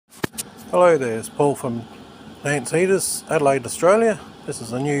Hello there, it's Paul from Nance Heaters, Adelaide Australia. This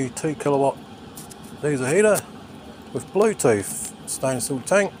is a new 2 kilowatt diesel heater with Bluetooth, stainless steel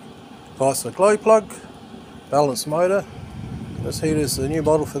tank, device a glow plug, balance motor. This heater is the new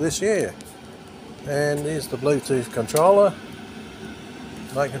model for this year. And here's the Bluetooth controller,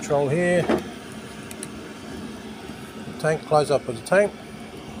 remote control here, the tank, close up of the tank,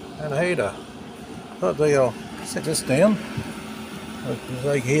 and a heater. What I'll do, I'll set this down.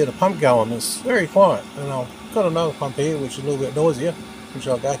 They can hear the pump going. It's very quiet, and I've got another pump here which is a little bit noisier, which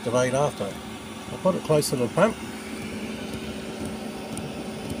I'll activate after. I'll put it closer to the pump.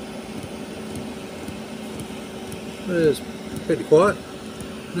 It's pretty quiet.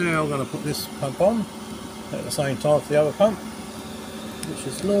 Now I'm going to put this pump on at the same time as the other pump, which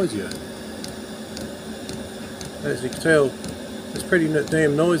is noisier. As you can tell, it's pretty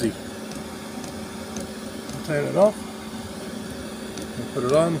damn noisy. I'll turn it off. Put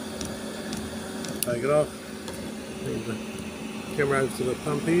it on, take it off, move the camera over to the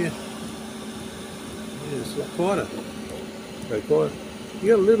pump here. Yeah, it's a lot quieter, very quiet. You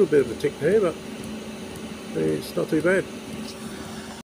got a little bit of a tick there, but it's not too bad.